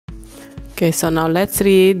Okay, so now let's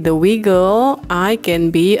read the wiggle. I can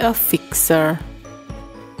be a fixer.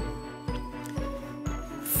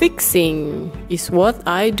 Fixing is what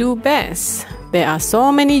I do best. There are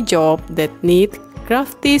so many jobs that need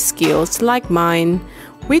crafty skills like mine.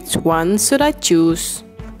 Which one should I choose?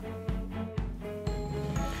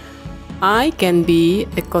 I can be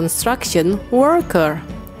a construction worker.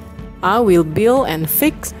 I will build and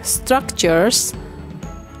fix structures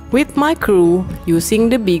with my crew using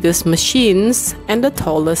the biggest machines and the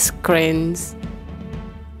tallest cranes.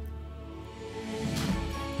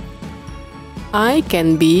 I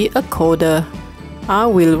can be a coder. I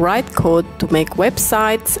will write code to make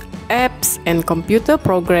websites, apps, and computer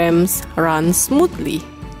programs run smoothly.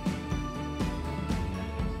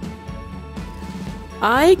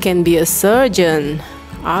 I can be a surgeon.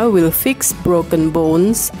 I will fix broken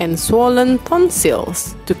bones and swollen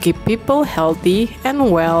tonsils to keep people healthy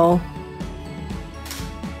and well.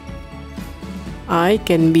 I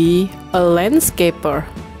can be a landscaper.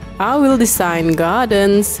 I will design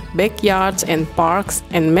gardens, backyards, and parks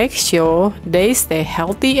and make sure they stay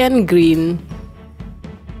healthy and green.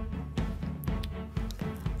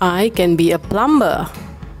 I can be a plumber.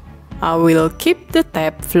 I will keep the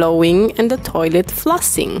tap flowing and the toilet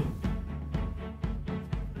flushing.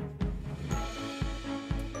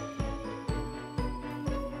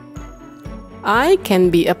 I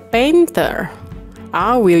can be a painter.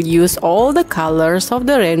 I will use all the colors of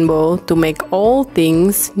the rainbow to make all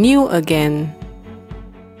things new again.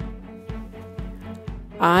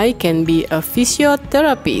 I can be a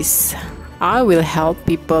physiotherapist. I will help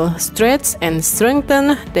people stretch and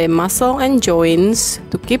strengthen their muscle and joints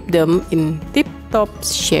to keep them in tip-top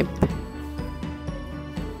shape.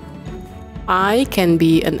 I can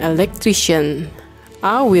be an electrician.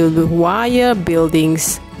 I will wire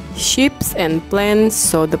buildings, ships, and planes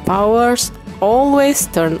so the powers always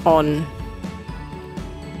turn on.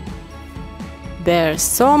 There's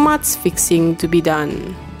so much fixing to be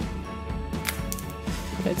done.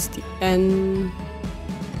 That's the end.